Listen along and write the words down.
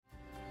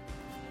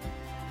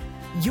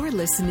You're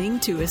listening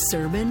to a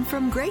sermon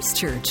from Grace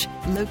Church,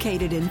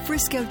 located in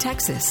Frisco,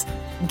 Texas.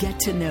 Get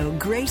to know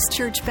Grace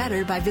Church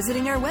better by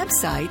visiting our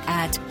website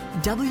at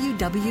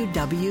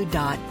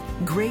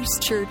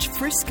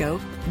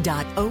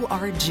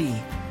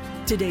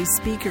www.gracechurchfrisco.org. Today's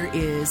speaker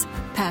is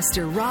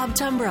Pastor Rob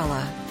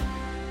Tumbrella.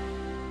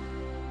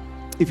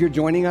 If you're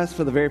joining us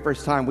for the very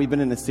first time, we've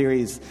been in a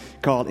series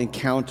called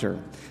Encounter,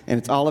 and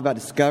it's all about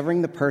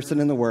discovering the person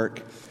and the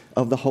work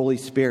of the Holy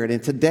Spirit.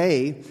 And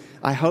today,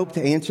 I hope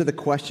to answer the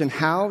question,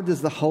 how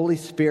does the Holy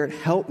Spirit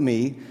help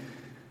me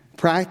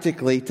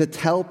practically to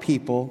tell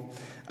people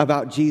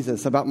about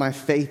Jesus, about my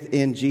faith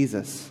in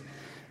Jesus?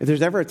 If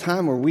there's ever a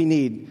time where we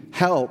need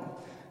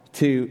help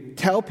to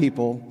tell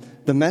people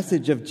the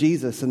message of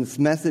Jesus and this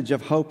message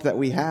of hope that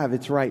we have,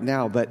 it's right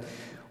now. But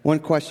one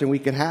question we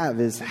could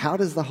have is, how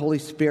does the Holy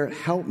Spirit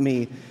help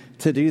me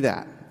to do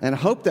that? And I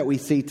hope that we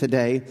see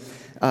today,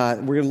 we're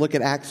going to look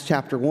at Acts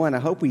chapter 1. I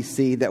hope we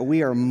see that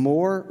we are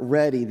more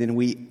ready than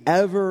we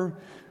ever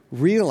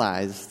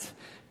realized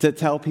to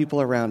tell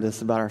people around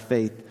us about our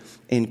faith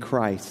in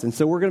Christ. And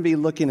so we're going to be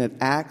looking at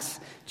Acts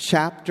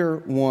chapter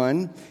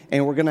 1,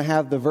 and we're going to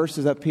have the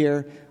verses up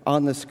here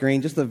on the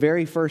screen, just the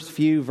very first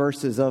few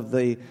verses of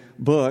the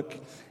book.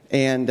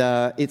 And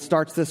it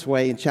starts this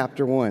way in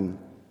chapter 1.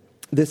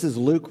 This is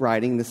Luke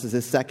writing. This is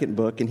his second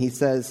book. And he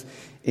says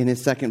in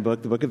his second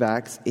book, the book of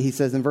Acts, he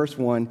says in verse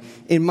 1,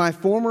 "In my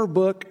former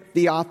book,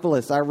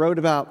 Theophilus, I wrote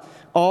about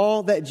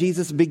all that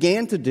Jesus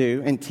began to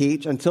do and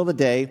teach until the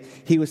day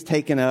he was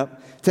taken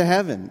up to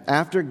heaven,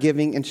 after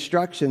giving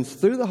instructions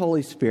through the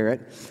Holy Spirit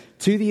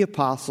to the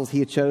apostles he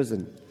had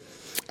chosen.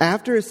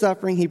 After his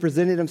suffering, he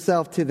presented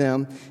himself to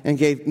them and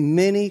gave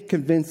many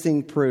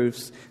convincing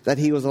proofs that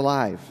he was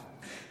alive.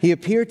 He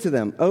appeared to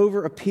them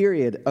over a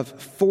period of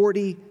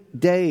 40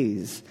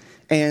 days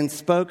and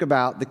spoke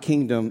about the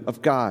kingdom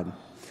of God.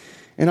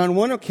 And on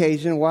one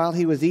occasion, while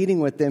he was eating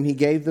with them, he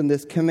gave them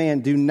this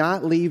command: do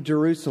not leave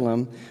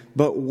Jerusalem,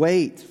 but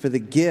wait for the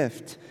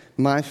gift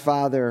my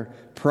Father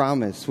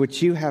promised,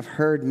 which you have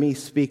heard me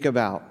speak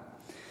about.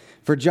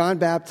 For John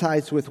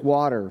baptized with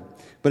water,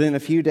 but in a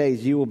few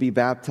days you will be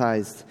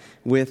baptized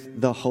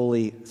with the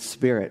Holy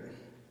Spirit."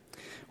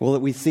 Well,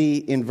 we see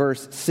in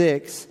verse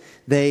 6,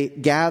 they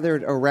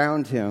gathered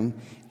around him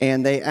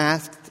and they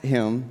asked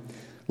him,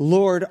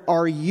 "Lord,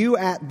 are you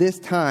at this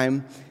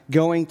time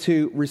going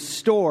to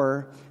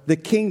restore the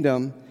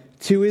kingdom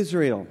to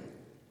Israel?"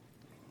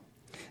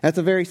 That's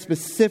a very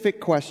specific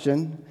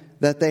question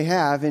that they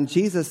have, and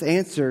Jesus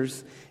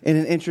answers in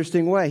an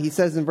interesting way. He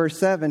says in verse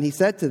 7, he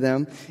said to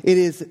them, "It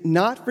is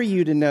not for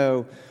you to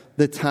know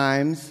the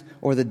times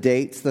or the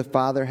dates the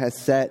Father has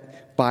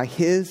set by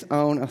his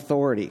own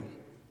authority,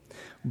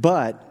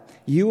 but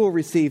you will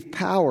receive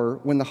power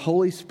when the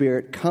Holy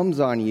Spirit comes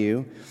on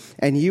you,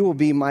 and you will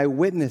be my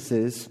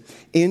witnesses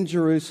in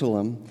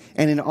Jerusalem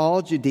and in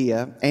all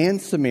Judea and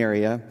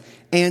Samaria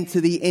and to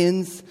the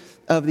ends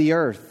of the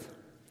earth."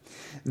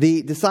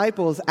 The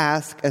disciples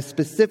ask a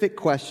specific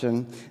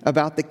question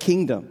about the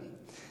kingdom.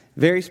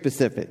 Very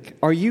specific.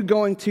 Are you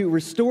going to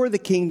restore the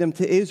kingdom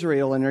to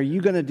Israel, and are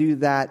you going to do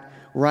that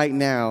right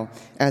now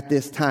at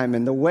this time?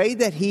 And the way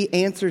that he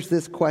answers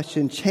this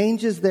question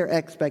changes their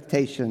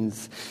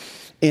expectations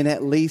in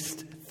at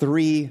least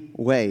 3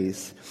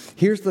 ways.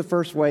 Here's the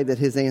first way that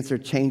his answer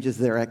changes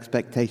their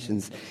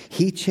expectations.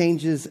 He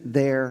changes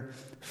their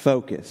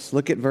focus.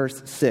 Look at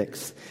verse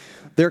 6.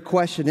 Their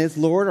question is,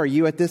 "Lord, are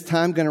you at this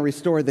time going to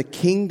restore the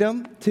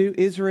kingdom to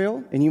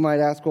Israel?" And you might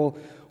ask, well,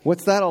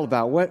 what's that all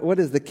about? What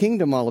is the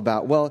kingdom all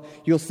about? Well,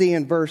 you'll see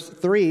in verse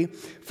 3,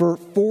 for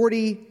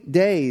 40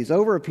 days,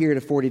 over a period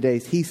of 40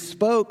 days, he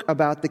spoke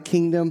about the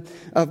kingdom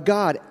of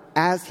God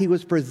as he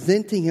was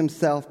presenting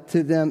himself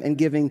to them and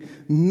giving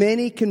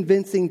many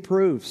convincing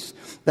proofs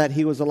that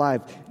he was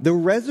alive. The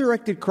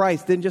resurrected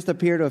Christ didn't just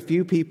appear to a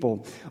few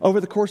people.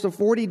 Over the course of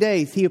 40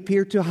 days, he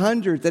appeared to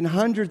hundreds and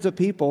hundreds of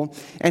people,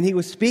 and he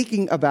was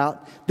speaking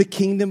about the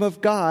kingdom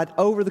of God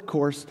over the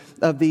course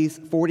of these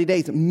 40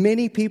 days.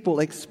 Many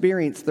people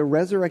experienced the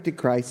resurrected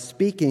Christ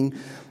speaking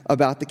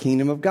about the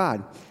kingdom of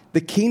God.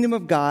 The kingdom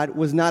of God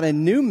was not a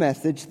new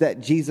message that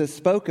Jesus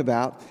spoke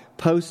about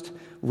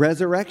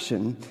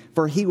post-resurrection,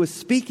 for he was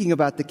speaking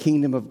about the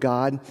kingdom of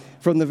God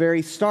from the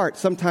very start,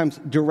 sometimes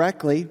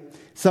directly,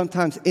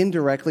 sometimes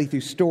indirectly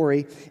through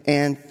story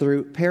and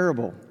through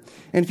parable.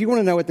 And if you want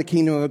to know what the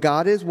kingdom of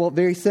God is, well,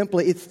 very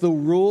simply, it's the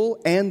rule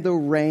and the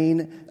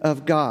reign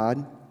of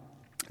God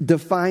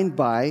defined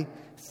by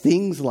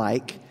things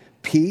like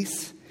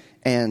peace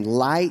and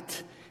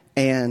light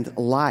and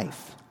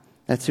life.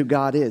 That's who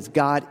God is.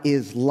 God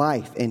is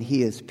life, and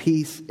he is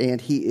peace, and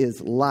he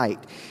is light.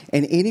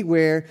 And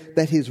anywhere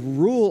that his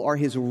rule or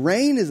his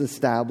reign is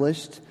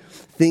established,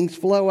 things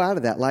flow out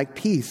of that, like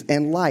peace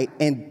and light,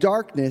 and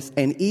darkness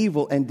and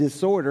evil and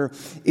disorder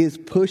is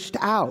pushed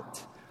out.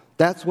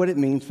 That's what it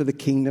means for the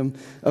kingdom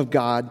of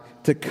God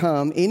to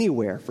come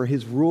anywhere, for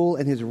his rule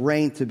and his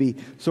reign to be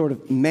sort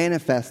of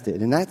manifested.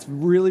 And that's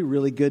really,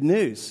 really good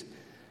news.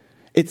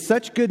 It's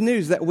such good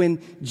news that when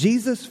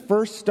Jesus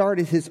first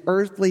started his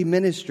earthly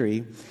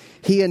ministry,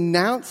 he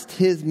announced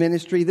his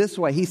ministry this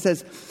way. He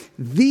says,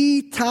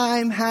 the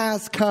time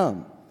has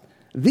come.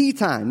 The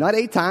time, not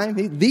a time.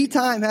 The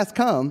time has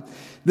come.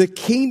 The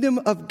kingdom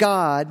of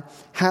God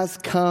has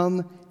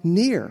come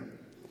near.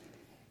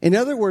 In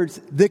other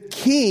words, the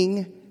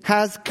king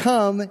has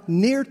come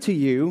near to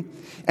you,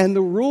 and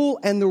the rule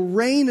and the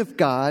reign of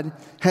God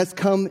has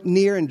come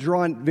near and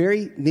drawn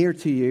very near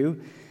to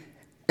you.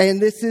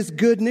 And this is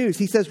good news.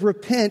 He says,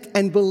 repent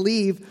and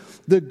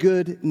believe the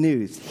good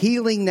news.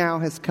 Healing now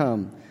has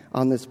come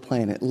on this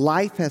planet.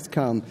 Life has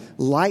come,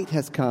 light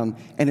has come,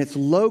 and it's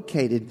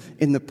located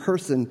in the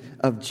person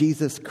of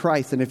Jesus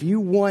Christ. And if you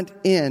want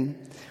in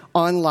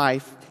on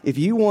life, if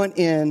you want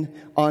in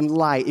on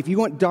light, if you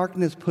want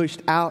darkness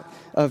pushed out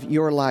of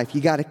your life,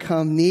 you got to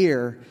come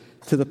near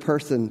to the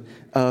person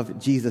of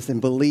Jesus and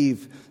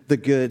believe the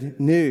good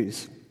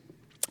news.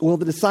 Well,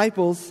 the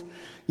disciples,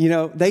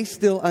 they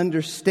still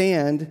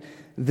understand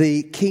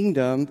the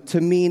kingdom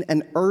to mean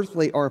an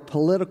earthly or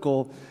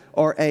political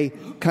or a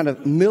kind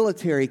of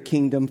military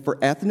kingdom for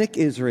ethnic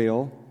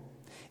Israel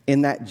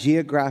in that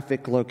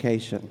geographic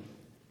location.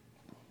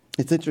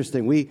 It's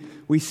interesting.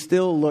 We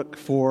still look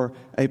for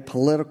a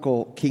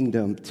political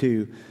kingdom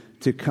to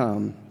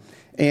come.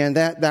 And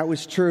that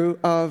was true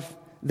of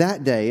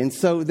that day. And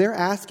so they're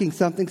asking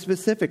something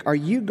specific. Are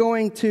you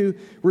going to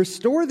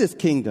restore this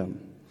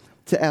kingdom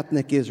to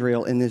ethnic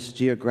Israel in this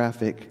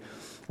geographic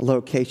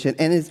location?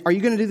 And are you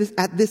going to do this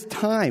at this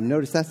time?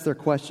 Notice that's their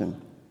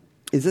question.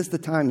 Is this the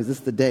time? Is this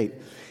the date?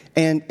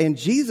 And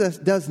Jesus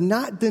does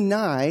not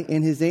deny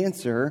in his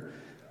answer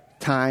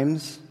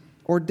times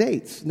or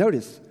dates.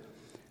 Notice,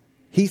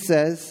 he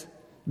says,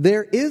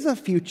 there is a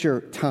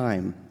future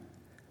time.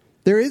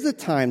 There is a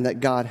time that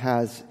God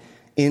has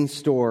in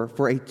store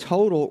for a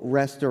total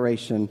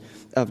restoration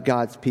of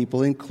God's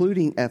people,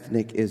 including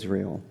ethnic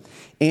Israel.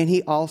 And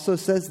he also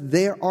says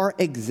there are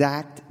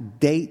exact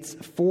dates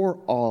for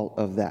all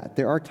of that.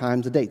 There are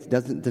times and dates.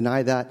 Doesn't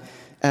deny that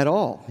at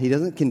all. He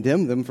doesn't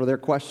condemn them for their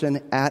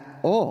question at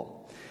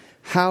all.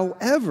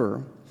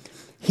 However,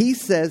 he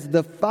says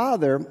the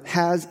Father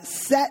has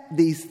set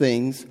these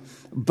things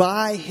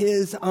by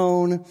his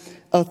own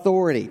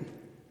authority.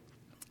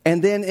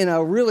 And then in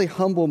a really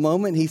humble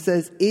moment, he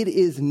says, it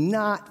is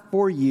not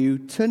for you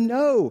to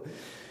know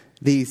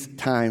these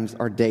times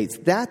or dates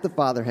that the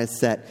Father has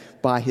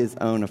set by his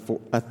own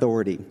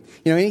authority.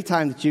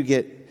 Anytime that you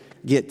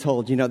get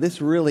told,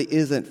 this really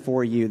isn't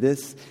for you,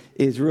 this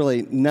is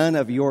really none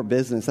of your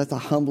business, that's a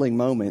humbling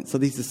moment. So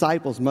these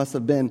disciples must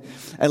have been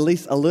at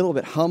least a little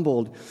bit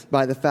humbled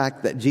by the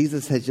fact that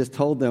Jesus has just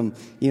told them,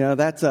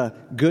 that's a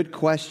good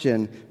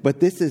question, but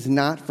this is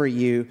not for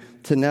you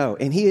to know.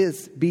 And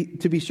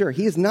to be sure,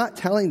 he is not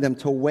telling them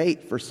to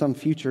wait for some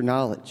future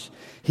knowledge.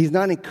 He's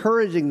not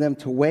encouraging them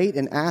to wait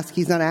and ask.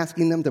 He's not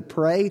asking them to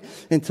pray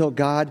until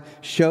God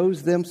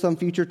shows them some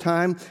future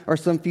time or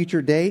some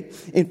future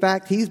date. In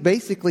fact, he's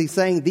basically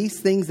saying these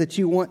things that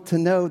you want to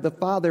know, the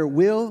Father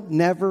will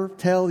never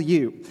tell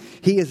you.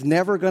 He is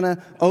never going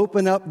to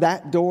open up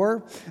that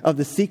door of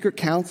the secret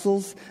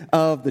counsels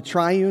of the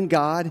triune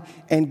God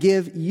and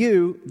give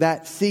you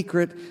that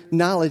secret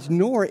knowledge,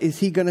 nor is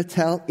he going to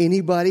tell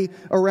anybody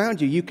around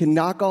you. You can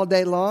knock all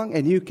day long,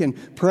 and you can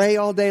pray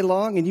all day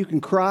long, and you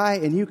can cry,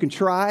 and you can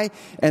try,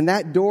 and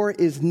that door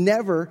is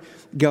never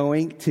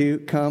going to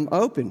come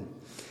open.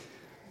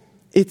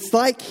 It's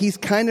like he's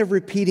kind of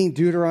repeating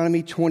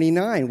Deuteronomy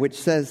 29, which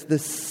says, the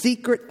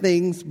secret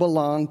things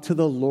belong to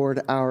the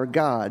Lord our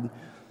God,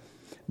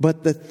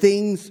 but the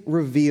things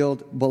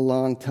revealed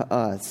belong to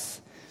us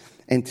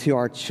and to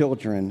our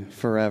children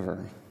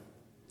forever.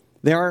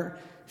 There are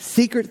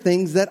secret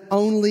things that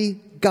only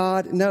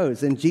God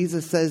knows. And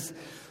Jesus says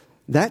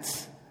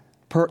that's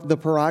the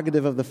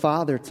prerogative of the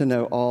Father to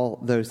know all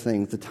those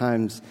things, the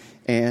times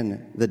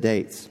and the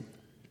dates.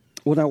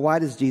 Well, now, why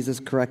does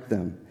Jesus correct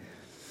them?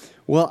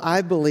 Well,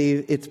 I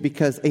believe it's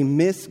because a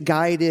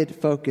misguided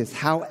focus,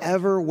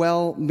 however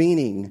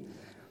well-meaning,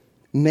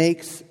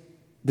 makes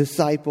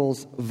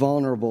disciples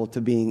vulnerable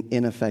to being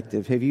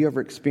ineffective. Have you ever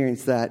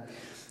experienced that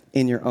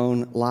in your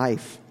own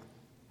life?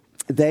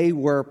 They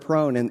were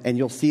prone, and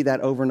you'll see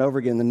that over and over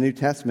again in the New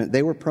Testament,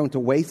 they were prone to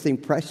wasting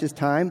precious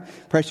time,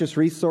 precious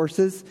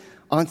resources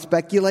on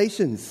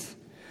speculations.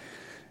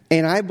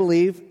 And I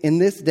believe in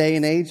this day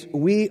and age,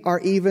 we are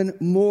even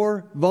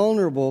more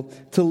vulnerable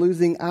to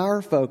losing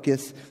our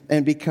focus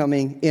and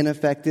becoming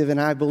ineffective. And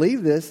I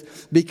believe this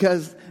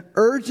because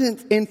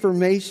urgent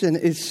information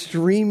is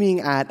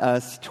streaming at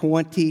us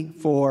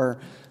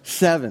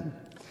 24/7.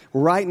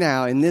 Right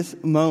now, in this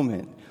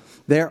moment,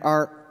 there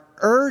are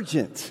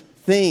urgent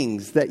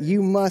things that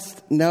you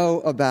must know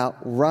about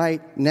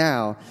right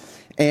now.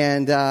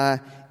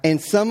 And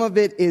some of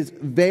it is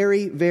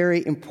very,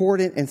 very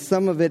important, and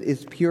some of it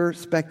is pure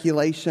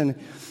speculation.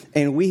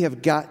 And we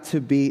have got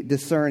to be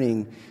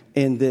discerning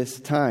in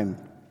this time.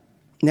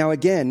 Now,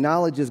 again,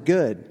 knowledge is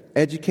good.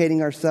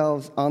 Educating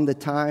ourselves on the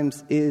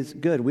times is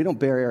good. We don't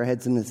bury our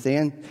heads in the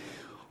sand.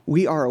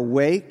 We are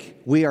awake.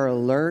 We are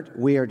alert.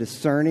 We are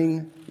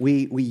discerning.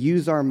 We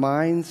use our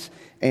minds,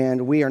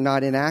 and we are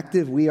not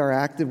inactive. We are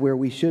active where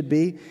we should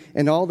be,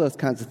 and all those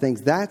kinds of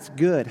things. That's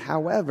good.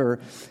 However,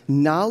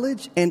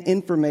 knowledge and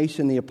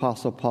information, the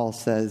Apostle Paul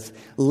says,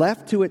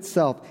 left to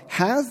itself,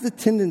 has the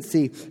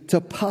tendency to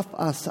puff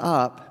us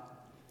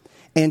up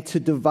and to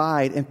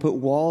divide and put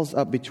walls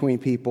up between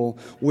people,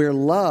 where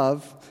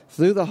love,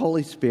 through the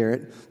Holy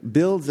Spirit,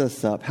 builds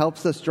us up,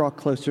 helps us draw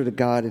closer to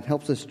God, and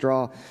helps us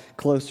draw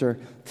closer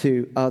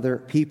to other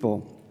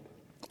people.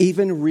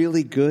 Even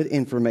really good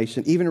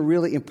information, even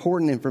really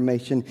important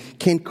information,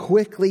 can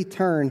quickly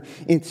turn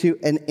into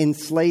an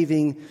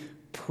enslaving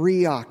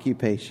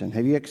preoccupation.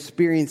 Have you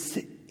experienced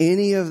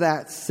any of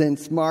that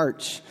since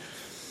March?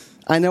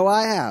 I know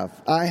I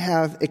have. I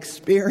have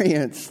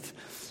experienced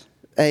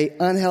an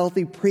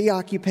unhealthy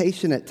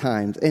preoccupation at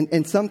times.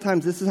 And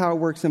sometimes this is how it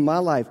works in my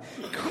life.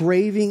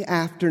 Craving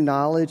after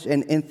knowledge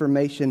and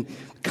information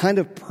kind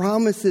of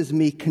promises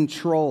me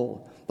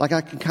control. Like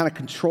I can kind of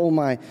control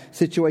my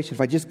situation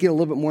if I just get a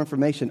little bit more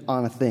information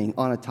on a thing,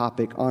 on a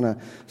topic, on a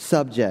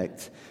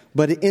subject.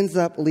 But it ends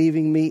up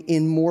leaving me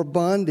in more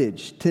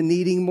bondage to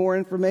needing more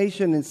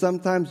information, and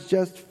sometimes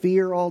just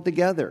fear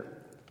altogether.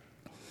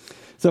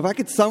 So if I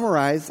could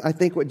summarize, I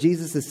think what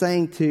Jesus is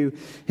saying to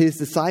his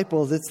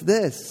disciples, it's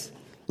this.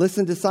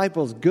 Listen,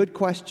 disciples, good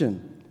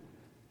question.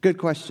 Good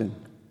question.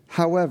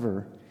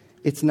 However,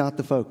 it's not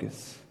the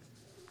focus.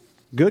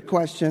 Good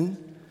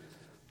question.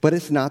 But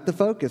it's not the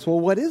focus. Well,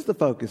 what is the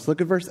focus?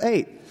 Look at verse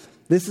 8.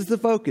 This is the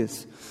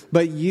focus.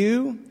 But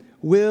you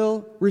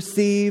will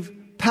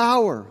receive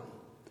power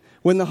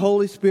when the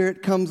Holy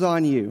Spirit comes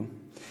on you,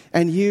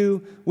 and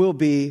you will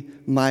be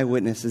my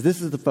witnesses. This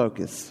is the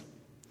focus.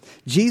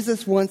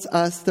 Jesus wants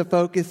us to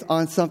focus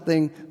on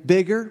something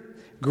bigger,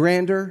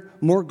 grander,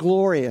 more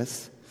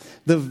glorious.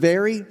 The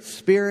very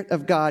Spirit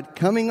of God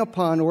coming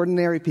upon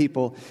ordinary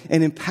people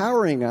and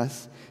empowering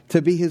us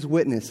to be his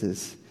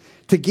witnesses.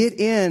 To get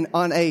in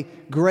on a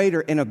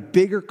greater and a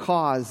bigger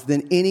cause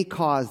than any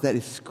cause that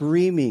is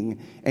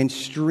screaming and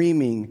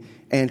streaming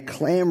and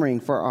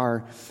clamoring for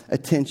our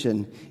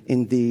attention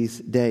in these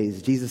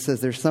days. Jesus says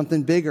there's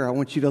something bigger. I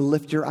want you to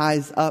lift your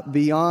eyes up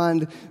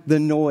beyond the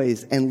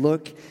noise and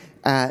look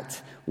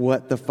at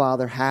what the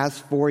Father has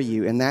for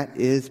you. And that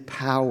is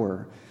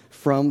power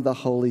from the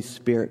Holy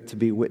Spirit to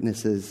be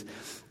witnesses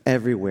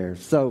everywhere.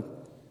 So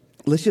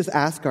let's just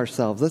ask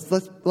ourselves,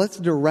 let's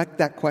direct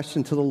that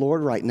question to the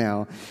Lord right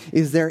now.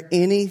 Is there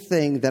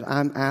anything that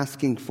I'm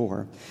asking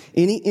for?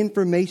 Any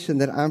information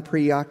that I'm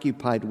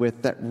preoccupied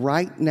with that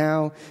right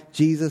now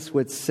Jesus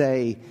would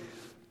say,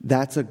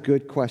 that's a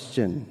good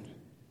question,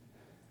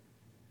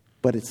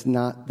 but it's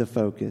not the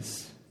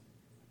focus?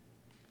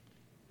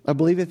 I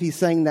believe if he's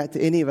saying that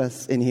to any of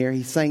us in here,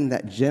 he's saying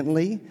that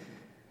gently,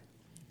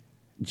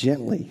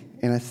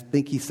 and I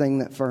think he's saying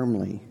that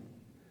firmly.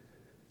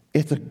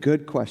 It's a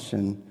good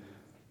question,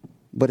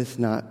 but it's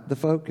not the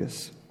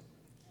focus.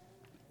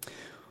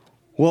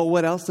 Well,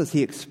 what else does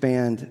he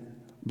expand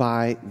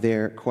by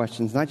their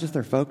questions? Not just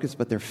their focus,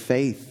 but their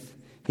faith.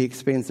 He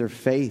expands their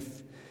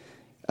faith.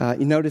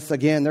 You notice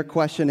again, their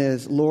question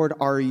is, Lord,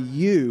 are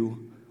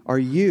you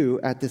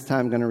at this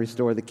time going to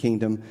restore the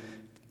kingdom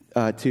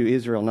to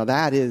Israel? Now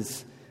that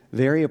is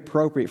very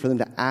appropriate for them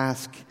to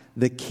ask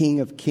the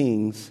King of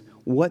Kings,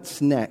 what's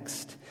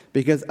next?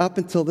 Because up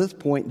until this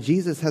point,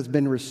 Jesus has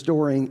been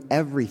restoring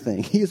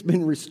everything. He has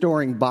been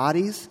restoring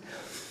bodies.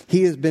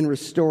 He has been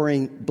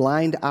restoring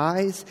blind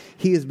eyes.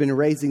 He has been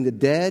raising the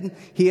dead.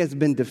 He has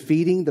been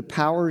defeating the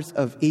powers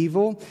of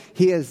evil.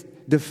 He has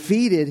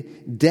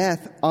defeated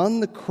death on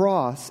the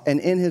cross, and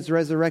in his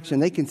resurrection,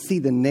 they can see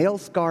the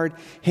nail-scarred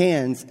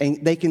hands,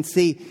 and they can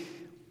see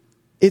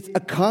it's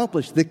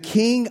accomplished. The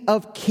King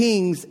of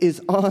Kings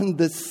is on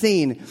the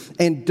scene,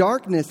 and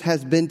darkness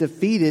has been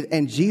defeated.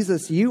 And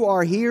Jesus, you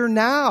are here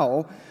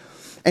now.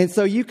 And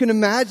so you can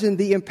imagine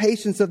the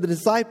impatience of the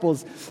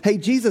disciples. Hey,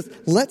 Jesus,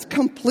 let's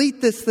complete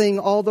this thing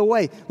all the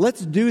way.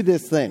 Let's do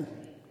this thing,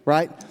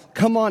 right?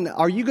 Come on.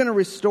 Are you going to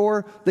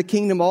restore the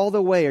kingdom all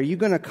the way? Are you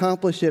going to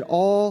accomplish it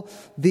all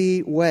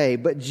the way?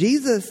 But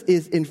Jesus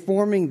is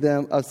informing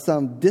them of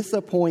some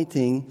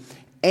disappointing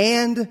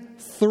and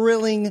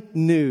thrilling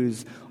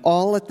news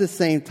all at the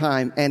same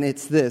time, and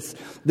it's this.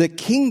 The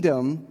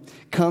kingdom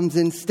comes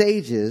in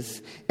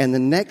stages, and the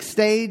next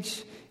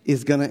stage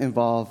is going to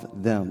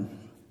involve them.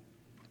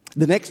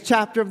 The next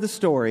chapter of the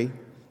story,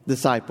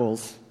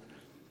 disciples,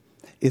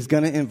 is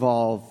going to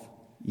involve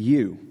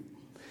you.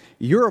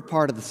 You're a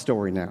part of the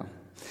story now.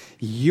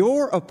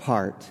 You're a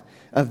part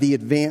of the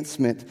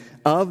advancement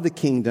of the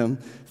kingdom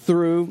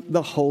through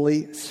the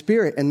Holy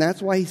Spirit. And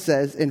that's why he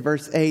says in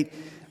verse 8,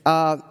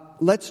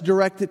 let's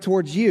direct it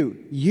towards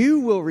you. You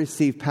will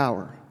receive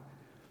power.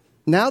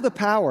 Now the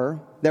power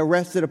that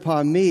rested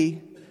upon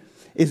me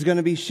is going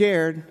to be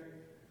shared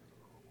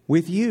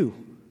with you.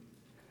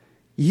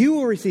 You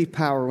will receive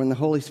power when the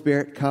Holy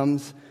Spirit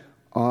comes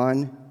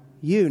on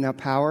you. Now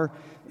power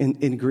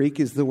in Greek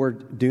is the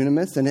word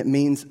dunamis, and it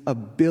means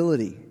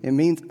ability. It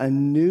means a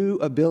new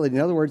ability.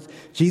 In other words,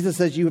 Jesus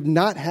says you have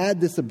not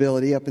had this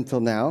ability up until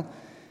now.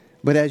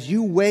 But as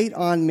you wait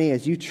on me,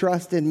 as you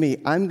trust in me,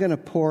 I'm going to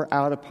pour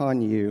out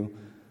upon you,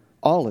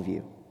 all of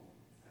you,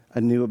 a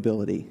new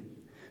ability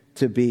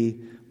to be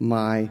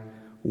my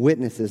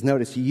witnesses.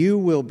 Notice, you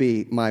will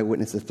be my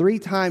witnesses. 3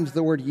 times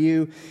the word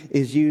you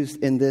is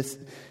used in this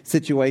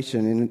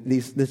situation, in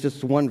this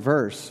just one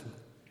verse.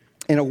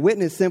 And a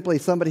witness simply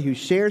somebody who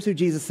shares who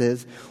Jesus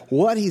is,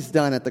 what he's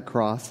done at the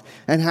cross,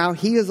 and how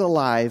he is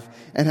alive,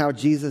 and how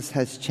Jesus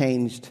has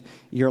changed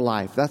your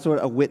life. That's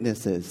what a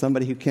witness is.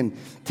 Somebody who can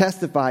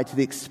testify to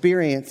the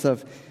experience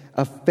of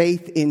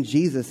faith in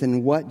Jesus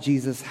and what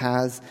Jesus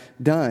has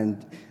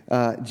done.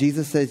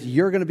 Jesus says,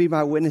 you're going to be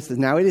my witnesses.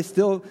 Now, it is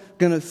still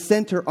going to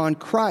center on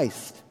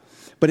Christ,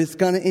 but it's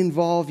going to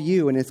involve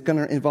you, and it's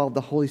going to involve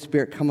the Holy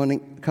Spirit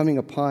coming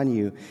upon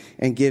you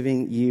and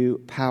giving you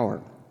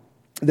power.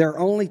 There are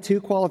only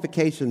 2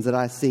 qualifications that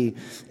I see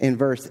in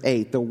verse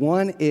 8. The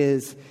one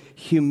is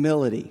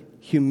humility.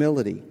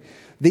 Humility.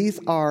 These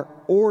are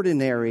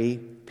ordinary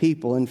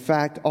people. In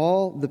fact,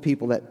 all the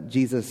people that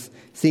Jesus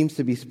seems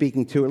to be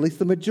speaking to, at least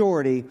the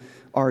majority,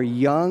 are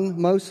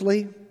young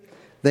mostly.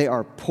 They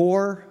are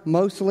poor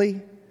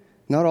mostly.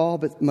 Not all,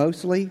 but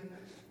mostly.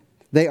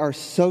 They are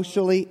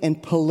socially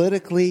and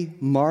politically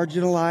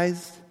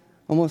marginalized,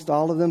 almost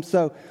all of them.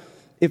 So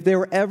if there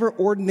were ever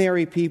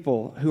ordinary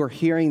people who are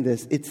hearing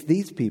this, it's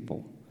these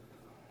people.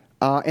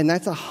 And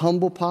that's a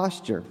humble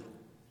posture.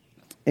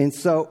 And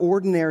so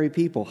ordinary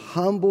people,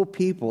 humble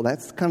people,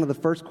 that's kind of the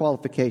first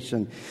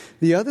qualification.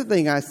 The other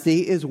thing I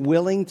see is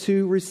willing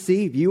to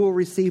receive. You will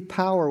receive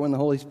power when the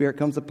Holy Spirit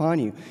comes upon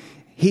you.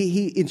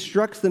 He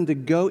instructs them to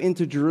go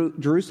into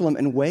Jerusalem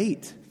and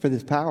wait for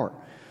this power.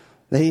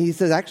 He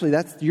says, actually,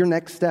 that's your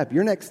next step.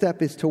 Your next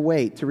step is to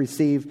wait, to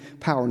receive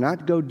power.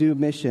 Not go do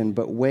mission,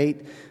 but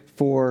wait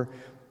for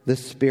the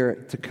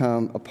Spirit to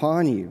come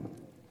upon you.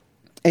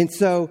 And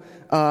so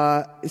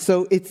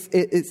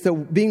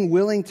being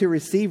willing to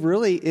receive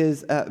really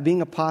is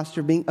being a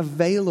posture, being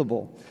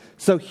available.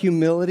 So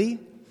humility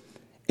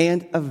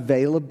and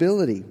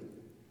availability.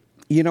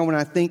 You know, when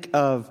I think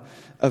of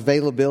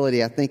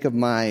availability, I think of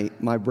my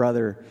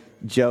brother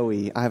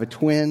Joey. I have a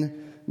twin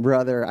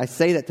brother. I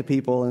say that to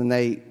people, and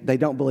they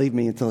don't believe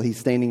me until he's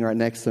standing right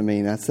next to me.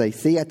 And I say,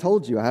 see, I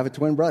told you, I have a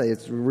twin brother.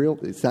 It's real.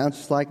 It sounds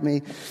just like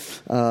me,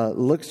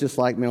 looks just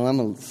like me. Well, I'm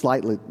a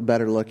slightly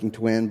better looking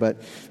twin.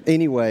 But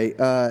anyway,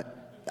 I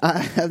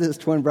have this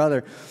twin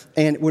brother.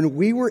 And when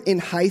we were in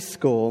high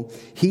school,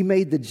 he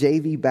made the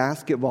JV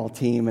basketball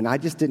team. And I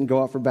just didn't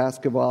go out for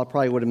basketball. I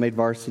probably would have made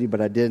varsity,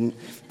 but I didn't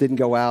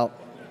go out.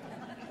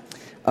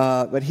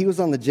 But he was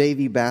on the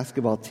JV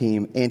basketball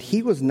team, and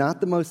he was not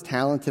the most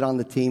talented on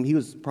the team. He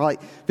was probably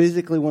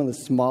physically one of the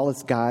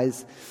smallest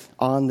guys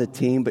on the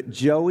team. But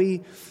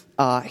Joey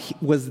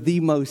was the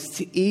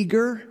most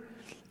eager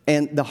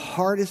and the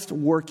hardest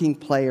working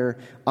player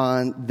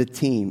on the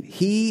team.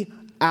 He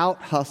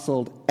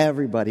out-hustled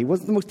everybody. He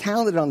wasn't the most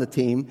talented on the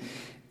team,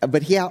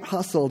 but he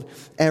out-hustled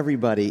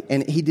everybody.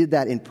 And he did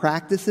that in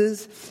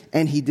practices,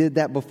 and he did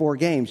that before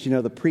games. You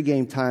know, the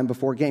pregame time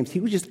before games. He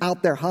was just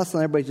out there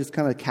hustling. Everybody's just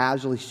kind of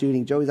casually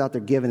shooting. Joey's out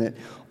there giving it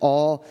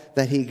all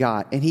that he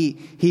got. And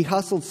he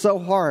hustled so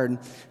hard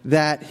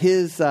that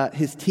his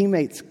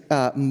teammates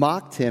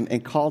mocked him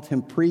and called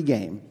him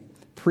pregame.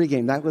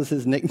 Pregame. That was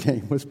his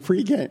nickname, was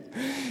pregame.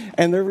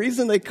 And the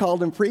reason they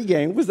called him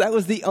pregame was that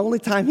was the only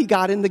time he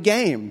got in the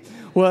game,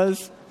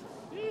 was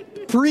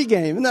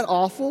pregame. Isn't that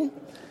awful?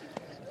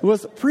 It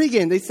was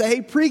pregame. They say,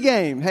 hey,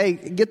 pregame. Hey,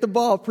 get the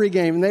ball,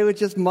 pregame. And they would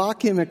just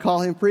mock him and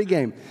call him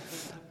pregame.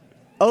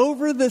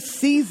 Over the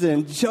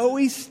season,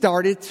 Joey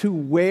started to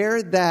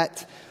wear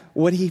that,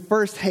 what he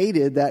first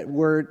hated, that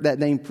word, that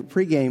name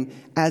pregame,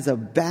 as a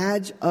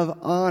badge of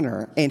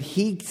honor. And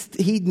he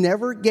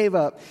never gave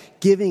up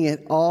giving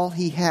it all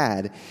he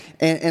had.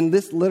 And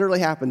this literally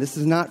happened. This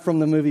is not from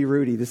the movie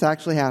Rudy. This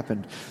actually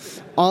happened.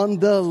 On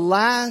the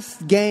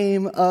last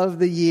game of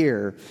the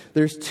year,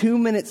 there's 2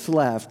 minutes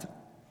left.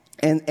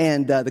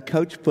 And the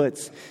coach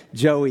puts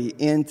Joey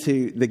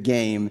into the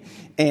game.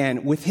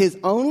 And with his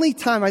only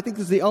time, I think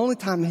this is the only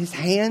time his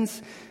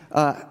hands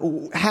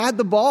had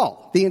the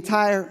ball the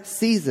entire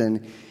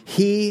season,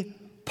 he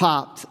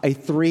popped a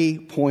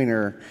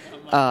 3-pointer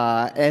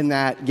in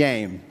that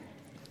game.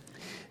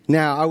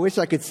 Now, I wish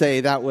I could say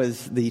that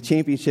was the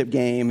championship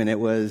game and it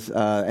was,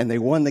 and they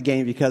won the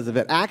game because of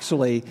it.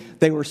 Actually,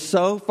 they were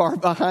so far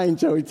behind,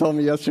 Joey told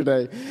me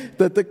yesterday,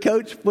 that the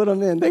coach put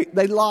them in.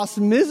 They lost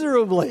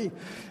miserably.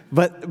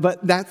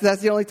 But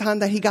that's the only time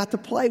that he got to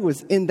play,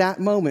 was in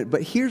that moment.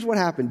 But here's what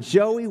happened.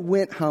 Joey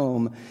went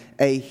home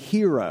a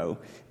hero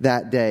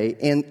that day.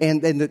 And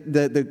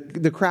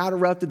the crowd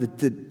erupted.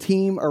 The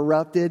team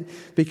erupted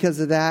because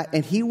of that.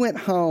 And he went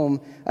home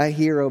a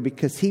hero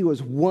because he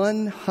was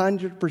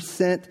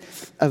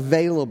 100%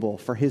 available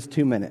for his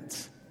 2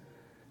 minutes.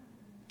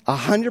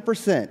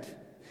 100%.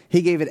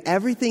 He gave it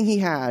everything he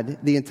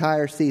had the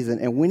entire season.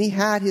 And when he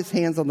had his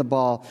hands on the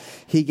ball,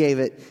 he gave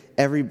it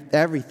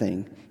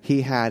everything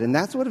he had. And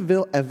that's what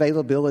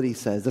availability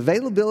says.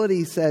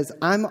 Availability says,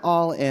 I'm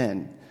all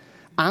in.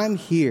 I'm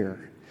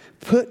here.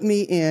 Put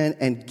me in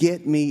and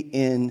get me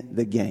in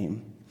the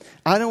game.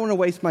 I don't want to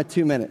waste my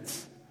 2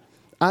 minutes.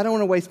 I don't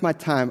want to waste my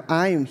time.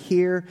 I am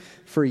here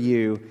for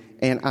you,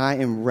 and I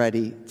am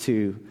ready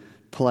to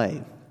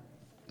play.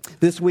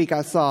 This week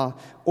I saw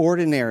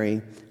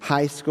ordinary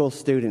high school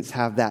students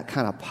have that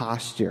kind of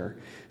posture.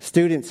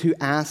 Students who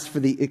asked for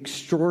the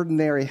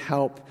extraordinary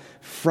help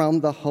from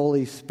the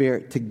Holy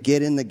Spirit to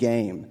get in the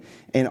game.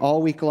 And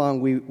all week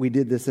long we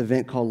did this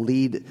event called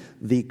Lead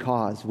the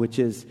Cause, which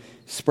is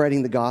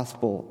spreading the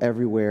gospel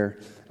everywhere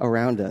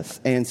around us.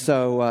 And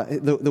so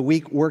the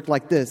week worked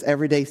like this.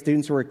 Every day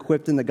students were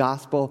equipped in the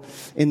gospel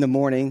in the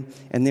morning,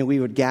 and then we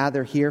would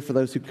gather here for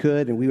those who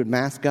could, and we would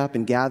mask up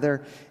and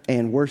gather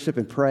and worship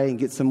and pray and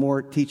get some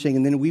more teaching,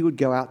 and then we would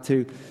go out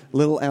to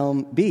Little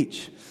Elm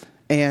Beach.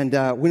 And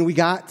when we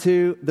got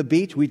to the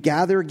beach, we'd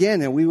gather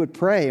again, and we would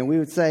pray, and we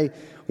would say,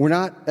 we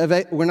don't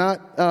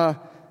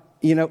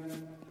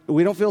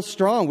feel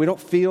strong. We don't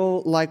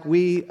feel like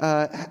we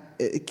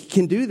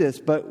can do this,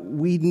 but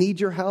we need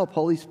your help,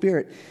 Holy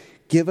Spirit.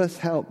 Give us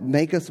help.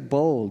 Make us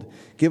bold.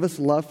 Give us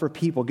love for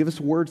people. Give us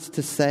words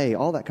to say,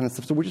 all that kind of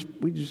stuff. So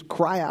we just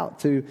cry out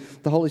to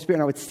the Holy Spirit.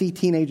 And I would see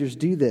teenagers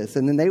do this.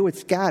 And then they would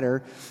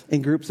scatter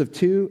in groups of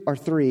 2 or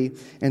 3,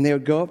 and they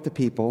would go up to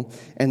people,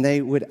 and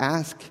they would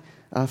ask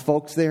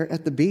folks there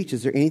at the beach,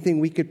 is there anything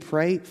we could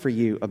pray for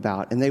you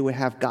about? And they would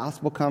have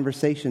gospel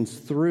conversations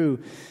through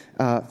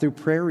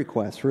prayer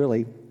requests,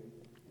 really.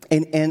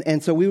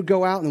 And so we would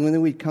go out, and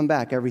then we'd come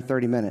back every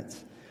 30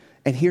 minutes.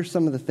 And here's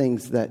some of the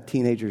things that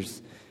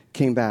teenagers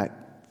came back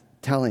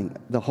telling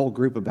the whole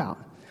group about.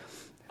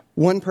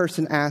 One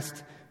person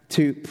asked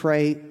to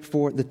pray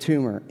for the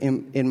tumor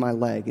in my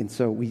leg, and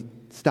so we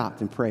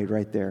stopped and prayed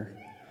right there.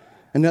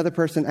 Another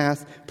person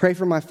asked, pray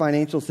for my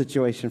financial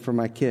situation for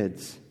my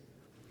kids.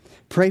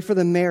 Pray for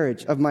the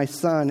marriage of my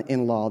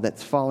son-in-law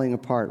that's falling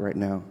apart right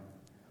now.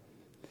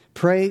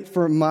 Pray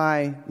for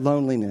my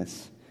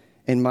loneliness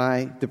and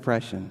my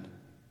depression.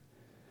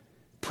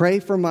 Pray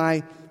for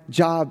my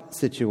job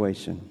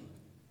situation.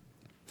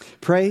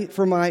 Pray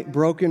for my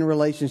broken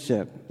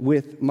relationship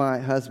with my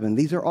husband.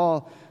 These are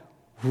all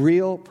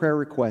real prayer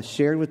requests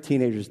shared with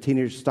teenagers.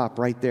 Teenagers stop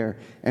right there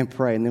and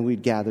pray, and then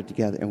we'd gather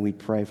together and we'd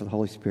pray for the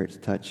Holy Spirit to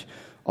touch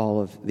all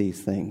of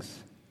these things.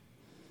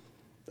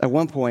 At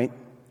one point,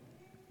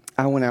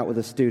 I went out with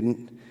a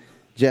student,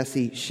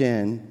 Jesse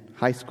Shin,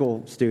 high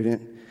school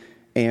student,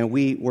 and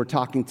we were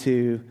talking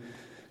to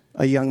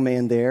a young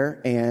man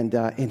there,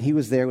 and he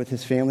was there with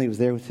his family. He was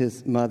there with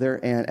his mother.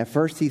 And at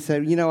first he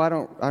said, I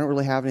don't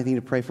really have anything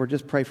to pray for.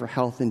 Just pray for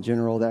health in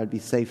general, that would be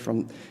safe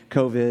from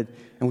COVID.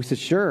 And we said,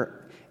 sure.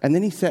 And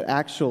then he said,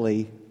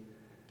 actually,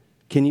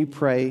 can you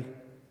pray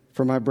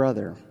for my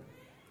brother?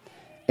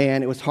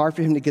 And it was hard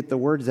for him to get the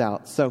words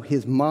out, so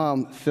his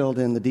mom filled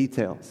in the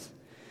details.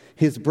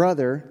 His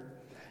brother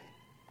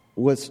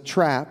was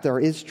trapped, or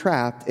is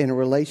trapped, in a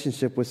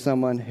relationship with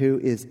someone who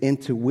is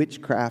into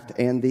witchcraft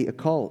and the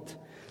occult.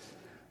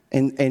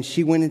 And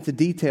she went into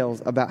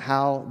details about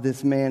how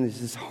this man is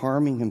just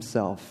harming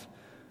himself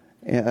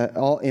in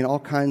all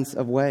kinds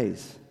of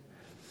ways.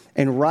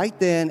 And right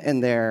then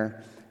and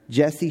there,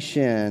 Jesse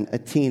Shin, a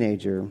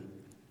teenager,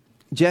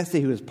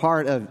 Jesse, who is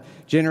part of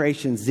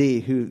Generation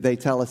Z, who they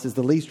tell us is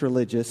the least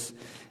religious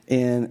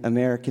in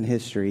American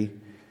history,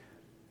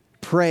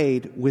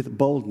 prayed with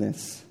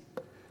boldness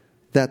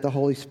that the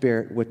Holy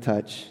Spirit would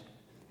touch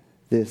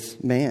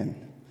this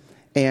man.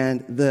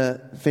 And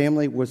the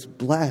family was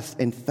blessed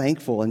and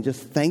thankful and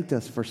just thanked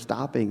us for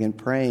stopping and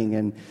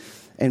praying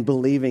and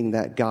believing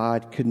that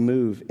God could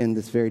move in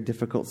this very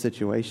difficult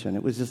situation.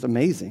 It was just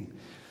amazing.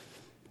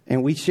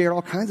 And we shared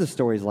all kinds of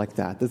stories like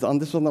that. This on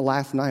the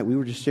last night, we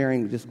were just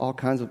sharing just all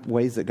kinds of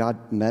ways that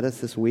God met us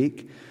this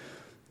week.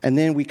 And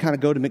then we kind of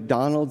go to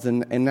McDonald's,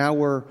 and now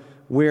we're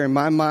in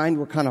my mind,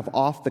 we're kind of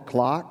off the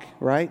clock,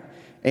 right?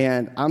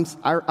 And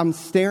I'm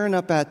staring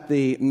up at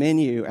the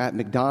menu at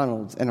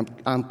McDonald's, and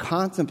I'm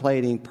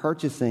contemplating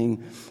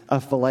purchasing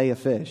a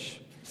Filet-O-Fish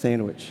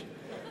sandwich.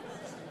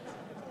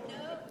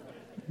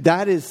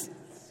 That is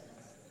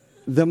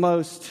the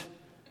most,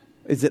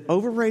 is it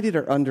overrated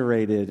or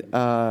underrated?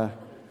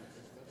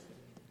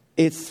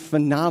 It's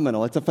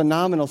phenomenal. It's a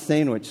phenomenal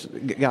sandwich,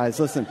 guys.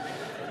 Listen,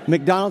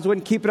 McDonald's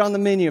wouldn't keep it on the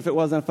menu if it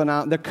wasn't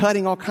phenomenal. They're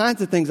cutting all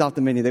kinds of things off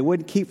the menu. They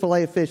wouldn't keep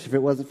Filet-O-Fish if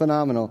it wasn't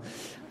phenomenal.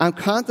 I'm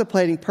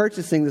contemplating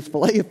purchasing this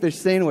Filet-O-Fish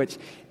sandwich,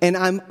 and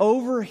I'm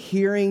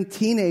overhearing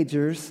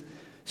teenagers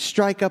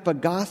strike up a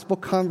gospel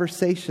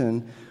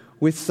conversation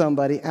with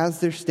somebody as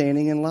they're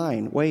standing in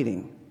line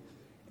waiting.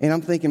 And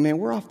I'm thinking, man,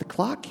 we're off the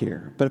clock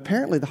here. But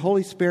apparently the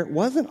Holy Spirit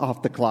wasn't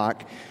off the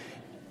clock.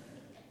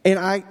 And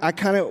I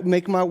kind of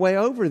make my way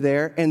over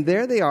there, and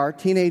there they are,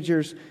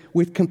 teenagers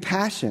with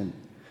compassion,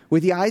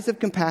 with the eyes of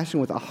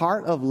compassion, with a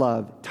heart of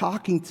love,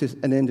 talking to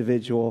an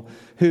individual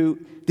who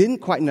didn't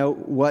quite know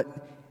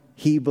what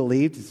he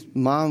believed. His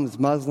mom was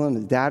Muslim,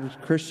 his dad was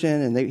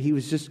Christian, and he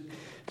was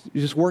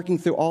just working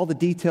through all the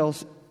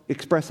details,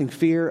 expressing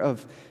fear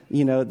of,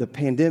 the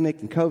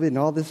pandemic and COVID and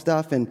all this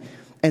stuff. And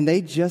And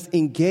they just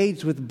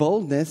engaged with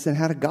boldness and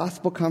had a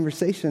gospel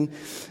conversation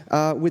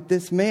with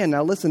this man.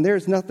 Now listen,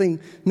 there's nothing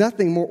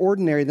more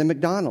ordinary than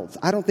McDonald's.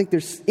 I don't think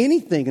there's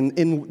anything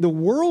in the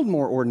world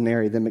more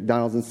ordinary than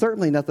McDonald's, and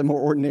certainly nothing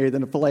more ordinary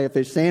than a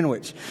Filet-O-Fish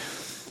sandwich.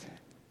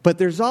 But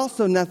there's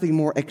also nothing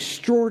more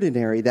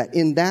extraordinary that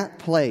in that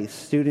place,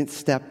 students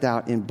stepped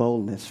out in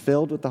boldness,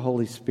 filled with the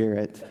Holy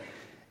Spirit,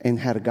 and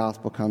had a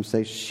gospel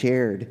conversation,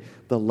 shared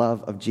the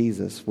love of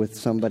Jesus with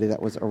somebody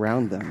that was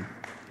around them.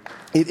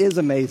 It is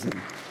amazing.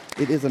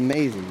 It is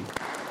amazing.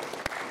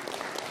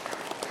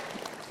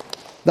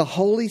 The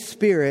Holy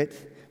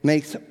Spirit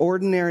makes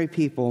ordinary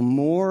people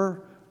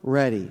more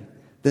ready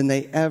than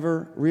they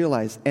ever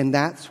realize. And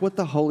that's what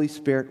the Holy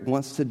Spirit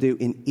wants to do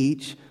in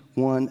each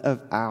one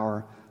of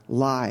our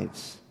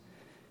lives.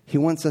 He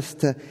wants us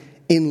to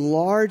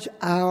enlarge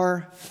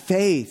our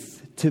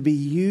faith to be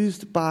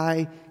used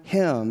by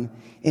Him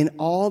in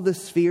all the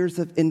spheres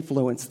of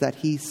influence that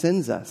He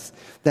sends us.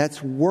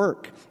 That's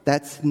work,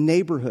 that's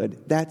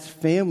neighborhood, that's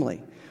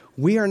family.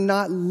 We are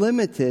not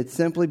limited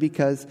simply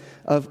because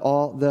of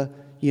all the,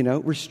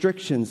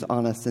 restrictions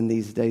on us in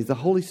these days. The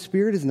Holy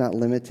Spirit is not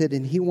limited,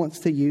 and He wants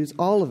to use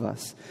all of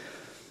us.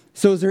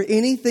 So is there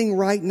anything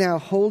right now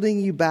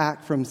holding you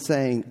back from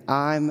saying,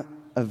 I'm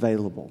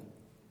available?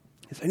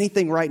 Is there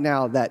anything right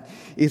now that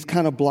is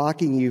kind of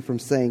blocking you from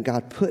saying,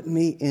 God, put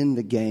me in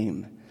the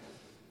game?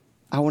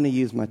 I want to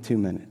use my 2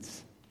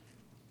 minutes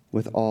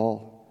with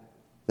all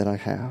that I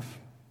have.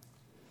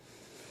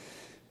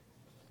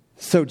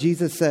 So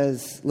Jesus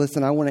says,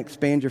 listen, I want to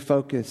expand your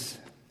focus.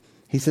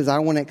 He says, I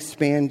want to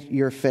expand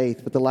your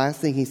faith. But the last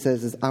thing He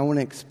says is, I want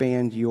to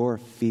expand your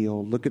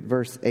field. Look at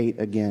verse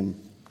 8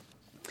 again.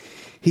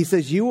 He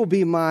says, you will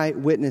be my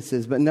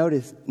witnesses. But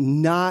notice,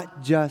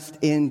 not just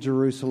in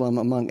Jerusalem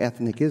among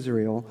ethnic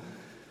Israel.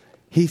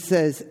 He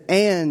says,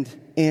 and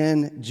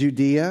in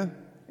Judea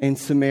and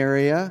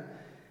Samaria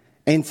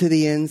and to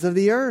the ends of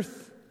the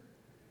earth.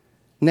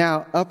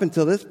 Now, up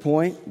until this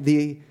point,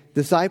 the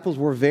disciples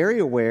were very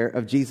aware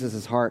of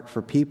Jesus' heart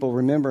for people.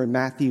 Remember in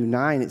Matthew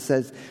 9, it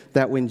says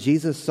that when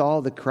Jesus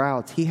saw the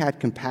crowds, He had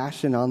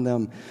compassion on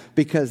them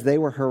because they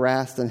were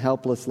harassed and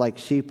helpless like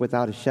sheep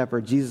without a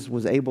shepherd. Jesus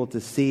was able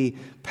to see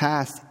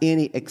past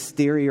any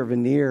exterior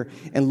veneer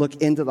and look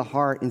into the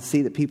heart and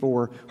see that people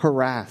were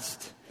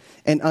harassed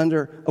and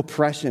under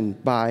oppression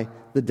by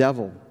the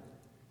devil.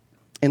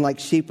 And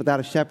like sheep without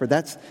a shepherd,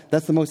 that's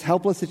the most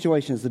helpless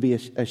situation, is to be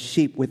a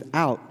sheep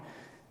without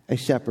a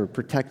shepherd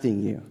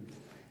protecting you.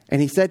 And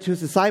He said to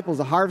His disciples,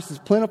 the harvest is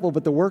plentiful,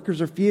 but the workers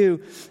are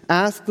few.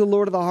 Ask the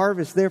Lord of the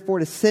harvest, therefore,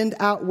 to send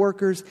out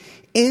workers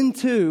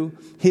into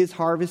His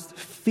harvest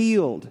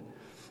field.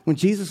 When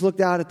Jesus looked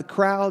out at the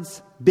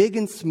crowds, big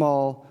and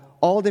small,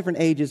 all different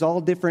ages, all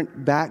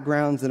different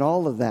backgrounds and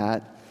all of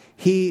that,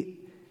 He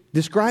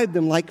described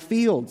them like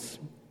fields.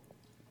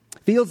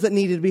 Fields that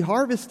needed to be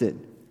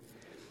harvested.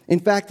 In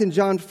fact, in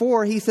John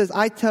 4, He says,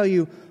 I tell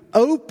you,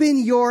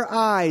 open your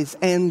eyes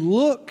and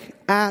look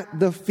at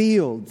the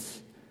fields,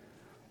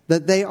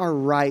 that they are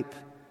ripe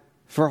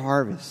for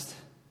harvest.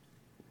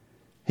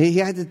 He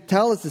had to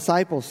tell His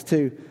disciples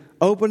to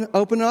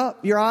open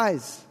up your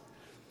eyes.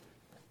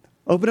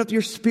 Open up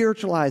your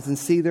spiritual eyes and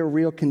see their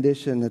real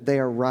condition, that they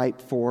are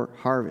ripe for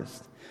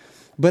harvest.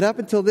 But up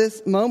until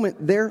this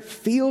moment, their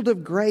field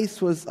of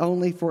grace was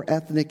only for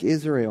ethnic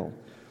Israel.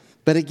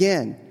 But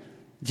again,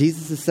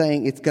 Jesus is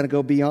saying it's going to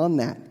go beyond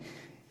that.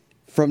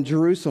 From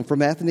Jerusalem,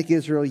 from ethnic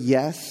Israel,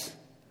 yes,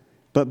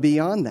 but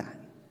beyond that,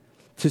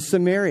 to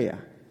Samaria,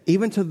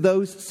 even to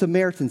those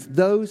Samaritans,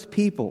 those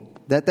people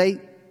that they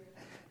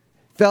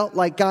felt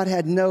like God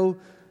had no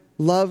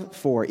love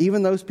for,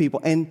 even those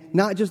people, and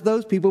not just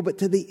those people, but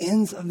to the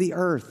ends of the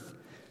earth.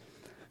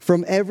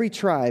 From every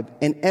tribe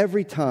and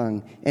every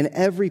tongue and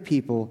every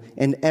people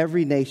and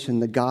every nation,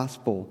 the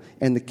gospel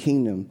and the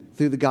kingdom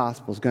through the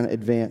gospel is going to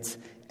advance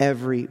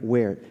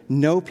everywhere.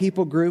 No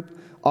people group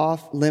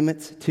off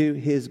limits to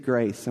His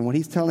grace. And what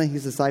He's telling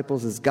His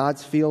disciples is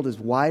God's field is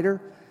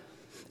wider,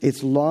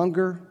 it's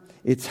longer,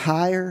 it's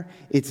higher,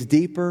 it's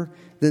deeper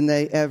than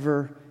they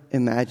ever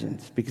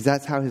imagined. Because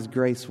that's how His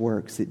grace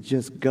works. It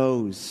just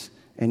goes,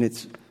 and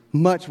it's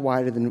much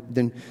wider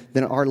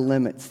than our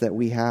limits that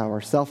we have,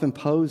 our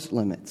self-imposed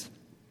limits.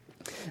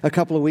 A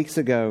couple of weeks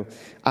ago,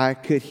 I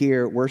could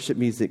hear worship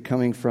music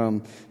coming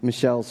from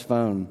Michelle's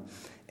phone.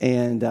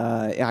 And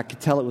I could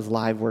tell it was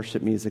live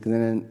worship music.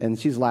 And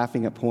she's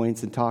laughing at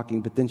points and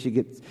talking, but then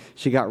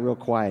she got real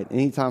quiet.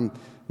 Anytime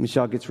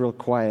Michelle gets real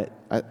quiet,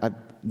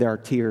 there are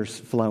tears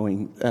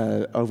flowing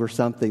over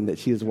something that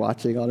she is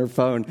watching on her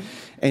phone.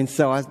 And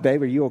so I asked,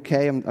 babe, are you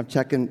okay? I'm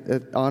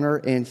checking on her.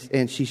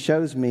 And she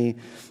shows me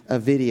a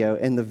video.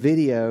 And the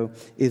video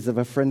is of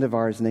a friend of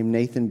ours named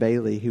Nathan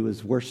Bailey, who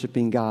was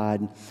worshiping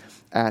God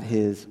at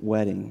his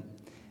wedding.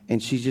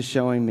 And she's just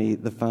showing me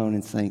the phone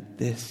and saying,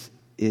 this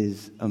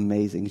is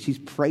amazing. She's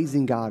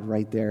praising God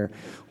right there,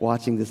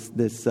 watching this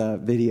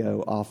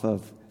video off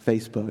of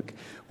Facebook,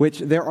 which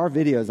there are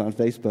videos on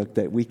Facebook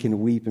that we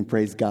can weep and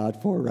praise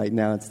God for right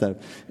now and stuff.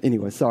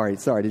 Anyway, sorry,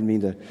 I didn't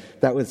mean to,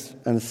 that was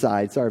an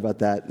aside. Sorry about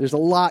that. There's a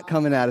lot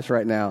coming at us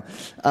right now.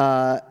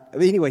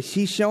 Anyway,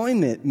 she's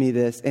showing me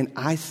this, and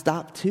I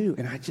stopped too,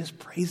 and I just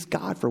praise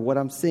God for what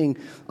I'm seeing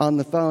on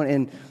the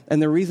phone.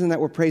 And the reason that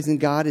we're praising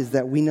God is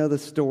that we know the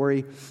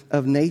story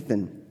of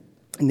Nathan.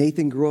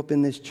 Nathan grew up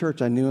in this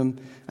church. I knew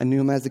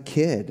him as a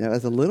kid,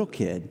 as a little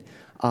kid.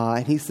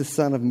 And he's the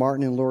son of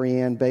Martin and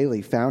Lorianne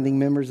Bailey, founding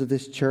members of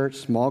this church,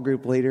 small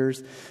group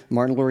leaders.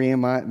 Martin and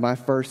Lorianne, my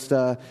first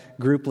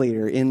group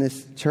leader in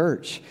this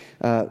church.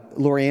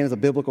 Lorianne is a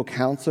biblical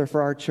counselor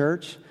for our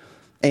church.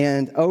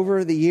 And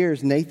over the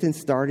years, Nathan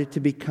started to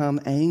become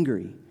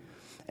angry.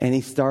 And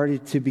he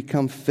started to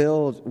become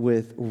filled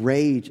with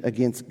rage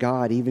against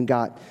God. He even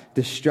got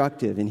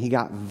destructive, and he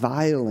got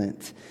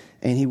violent.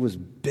 And he was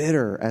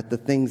bitter at the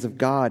things of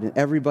God. And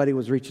everybody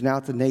was reaching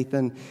out to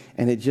Nathan,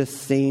 and it just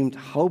seemed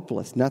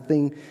hopeless.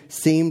 Nothing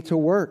seemed to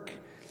work.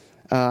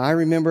 I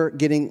remember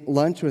getting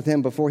lunch with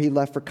him before he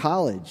left for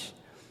college.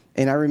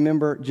 And I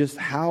remember just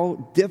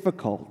how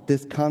difficult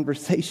this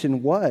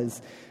conversation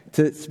was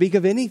to speak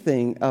of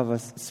anything of a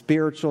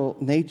spiritual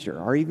nature,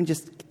 or even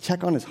just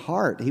check on his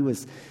heart. He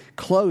was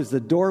closed. The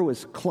door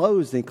was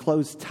closed and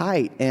closed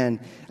tight.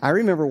 And I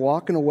remember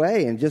walking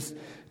away and just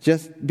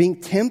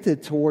being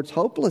tempted towards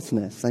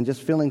hopelessness and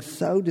just feeling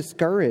so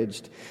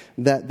discouraged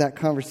that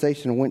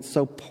conversation went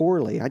so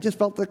poorly. I just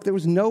felt like there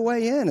was no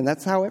way in, and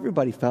that's how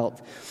everybody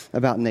felt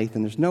about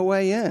Nathan. There's no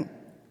way in.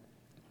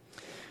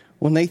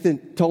 Well, Nathan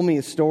told me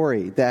a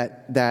story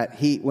that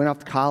he went off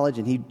to college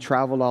and he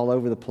traveled all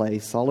over the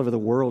place, all over the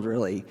world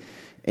really.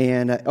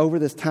 And over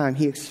this time,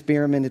 he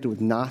experimented with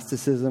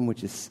Gnosticism,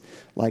 which is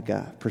like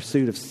a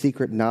pursuit of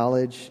secret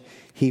knowledge.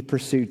 He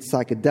pursued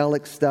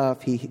psychedelic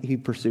stuff. He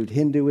pursued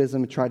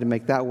Hinduism and tried to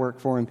make that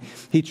work for him.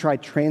 He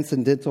tried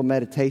transcendental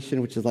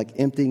meditation, which is like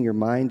emptying your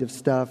mind of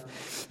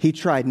stuff. He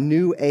tried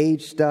New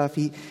Age stuff.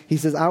 He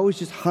says, I was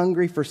just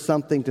hungry for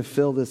something to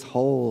fill this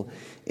hole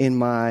in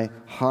my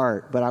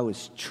heart, but I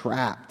was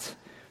trapped.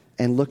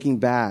 And looking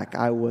back,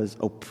 I was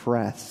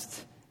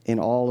oppressed in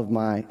all of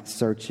my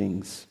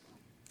searchings.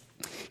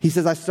 He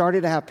says, I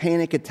started to have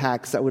panic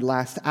attacks that would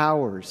last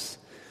hours.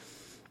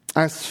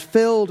 I was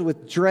filled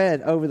with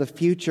dread over the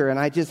future, and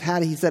I just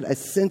had, he said, a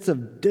sense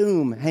of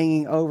doom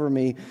hanging over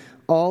me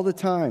all the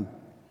time.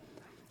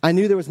 I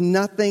knew there was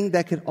nothing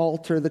that could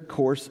alter the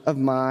course of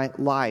my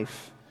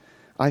life.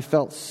 I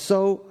felt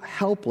so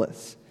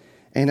helpless,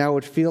 and I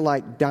would feel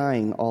like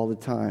dying all the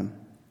time.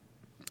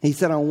 He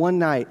said, on one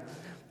night,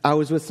 I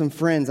was with some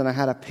friends, and I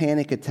had a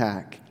panic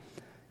attack,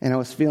 and I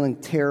was feeling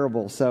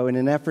terrible. So in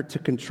an effort to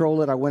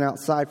control it, I went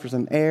outside for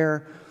some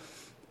air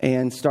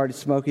and started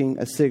smoking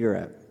a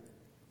cigarette.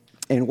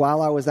 And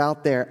while I was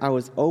out there, I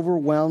was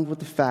overwhelmed with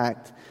the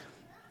fact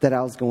that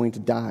I was going to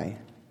die.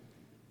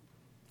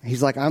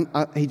 He's like,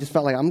 he just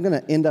felt like I'm going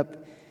to end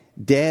up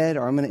dead,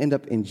 or I'm going to end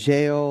up in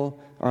jail,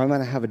 or I'm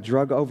going to have a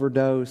drug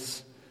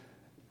overdose.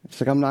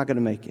 It's like, I'm not going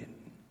to make it.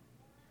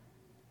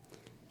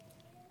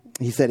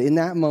 He said, in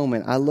that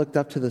moment, I looked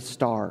up to the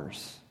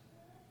stars.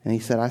 And he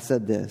said, I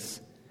said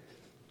this,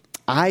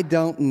 I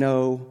don't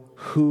know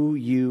who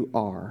you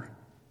are,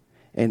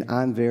 and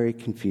I'm very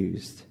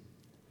confused.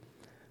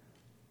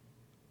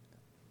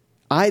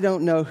 I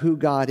don't know who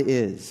God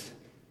is.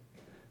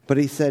 But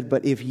he said,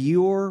 but if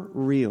you're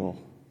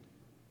real,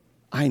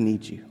 I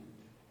need you.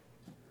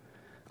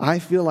 I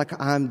feel like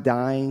I'm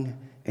dying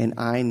and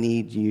I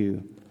need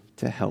you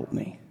to help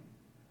me.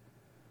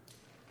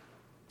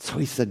 So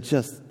he said,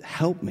 just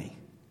help me.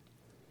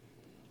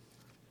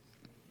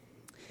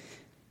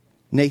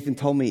 Nathan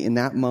told me in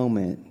that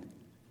moment,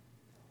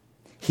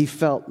 he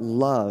felt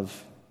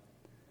love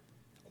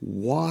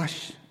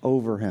wash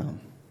over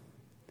him.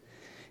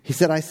 He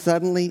said, I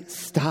suddenly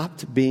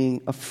stopped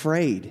being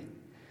afraid,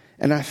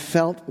 and I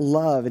felt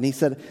love. And he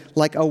said,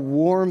 like a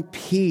warm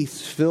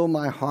peace filled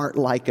my heart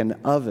like an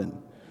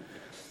oven.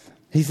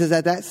 He says,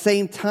 at that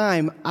same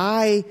time,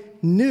 I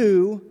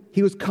knew,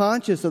 he was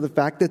conscious of the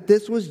fact that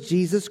this was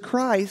Jesus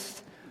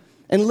Christ.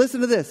 And listen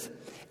to this,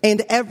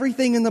 and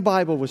everything in the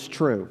Bible was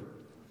true.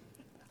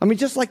 I mean,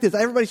 just like this,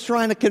 everybody's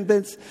trying to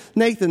convince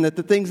Nathan that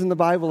the things in the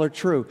Bible are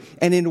true.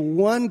 And in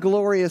one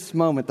glorious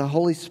moment, the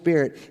Holy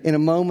Spirit, in a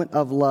moment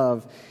of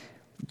love,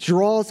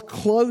 draws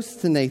close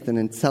to Nathan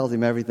and tells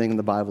him everything in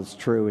the Bible is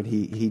true. And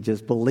he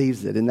just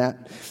believes it in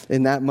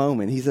that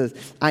moment. He says,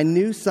 I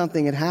knew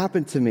something had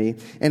happened to me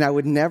and I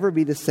would never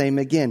be the same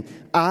again.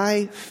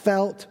 I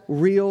felt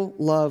real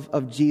love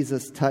of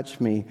Jesus touch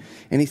me.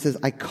 And he says,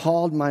 I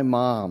called my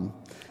mom.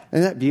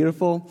 Isn't that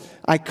beautiful?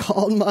 I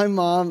called my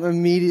mom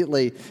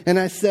immediately. And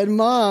I said,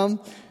 Mom,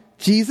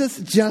 Jesus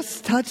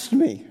just touched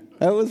me.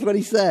 That was what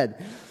he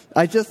said.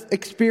 I just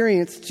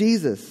experienced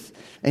Jesus.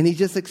 And he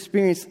just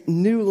experienced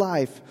new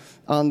life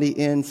on the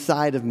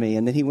inside of me.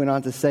 And then he went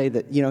on to say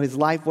that, his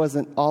life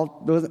wasn't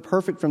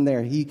perfect from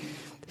there. He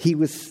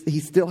He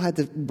still had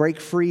to break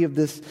free of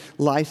this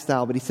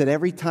lifestyle, but he said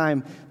every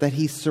time that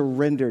he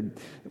surrendered,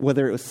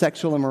 whether it was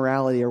sexual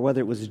immorality or whether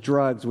it was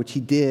drugs, which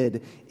he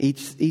did,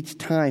 each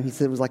time he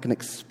said it was like an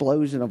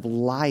explosion of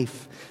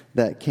life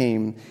that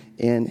came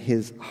in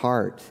his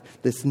heart.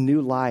 This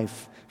new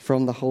life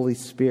from the Holy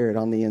Spirit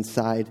on the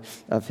inside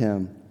of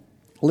him.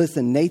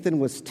 Listen, Nathan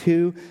was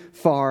too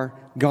far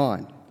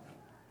gone.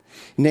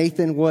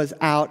 Nathan was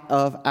out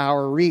of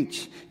our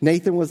reach.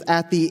 Nathan was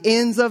at the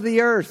ends of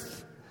the earth,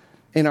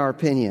 in our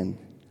opinion.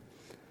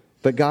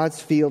 But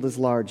God's field is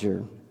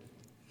larger,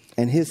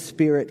 and His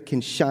Spirit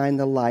can shine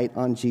the light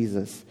on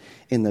Jesus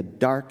in the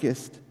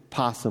darkest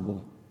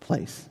possible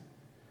place.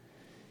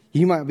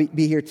 You might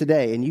be here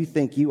today, and you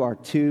think you are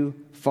too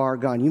far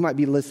gone. You might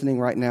be listening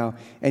right now,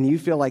 and you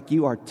feel like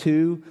you are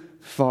too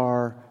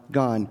far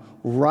gone.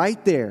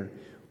 Right there,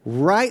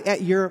 right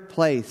at your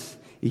place,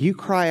 you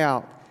cry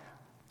out,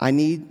 I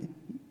need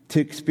to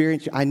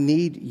experience you. I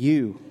need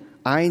you.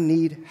 I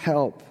need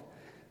help.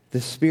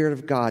 The Spirit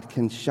of God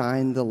can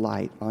shine the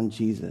light on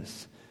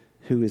Jesus,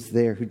 who is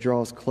there, who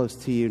draws close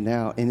to you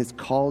now, and is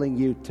calling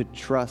you to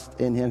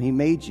trust in Him. He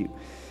made you.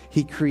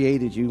 He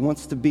created you. He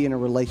wants to be in a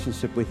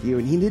relationship with you,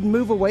 and He didn't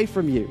move away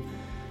from you.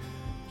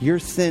 Your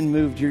sin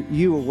moved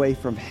you away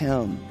from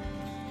Him,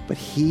 but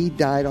He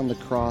died on the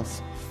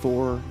cross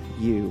for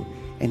you,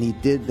 and He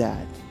did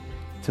that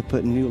to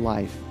put new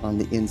life on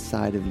the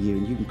inside of you.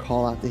 And you can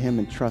call out to Him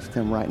and trust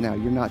Him right now.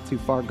 You're not too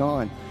far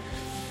gone.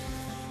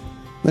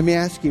 Let me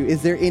ask you,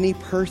 is there any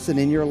person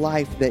in your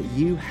life that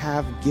you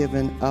have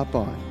given up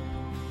on?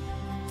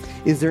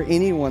 Is there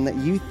anyone that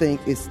you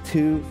think is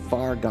too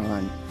far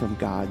gone from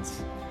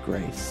God's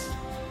grace?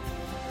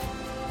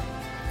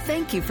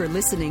 Thank you for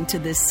listening to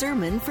this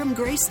sermon from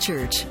Grace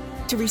Church.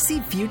 To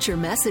receive future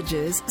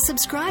messages,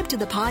 subscribe to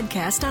the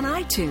podcast on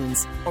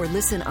iTunes or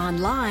listen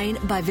online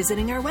by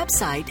visiting our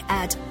website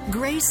at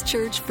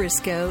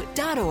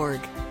gracechurchfrisco.org.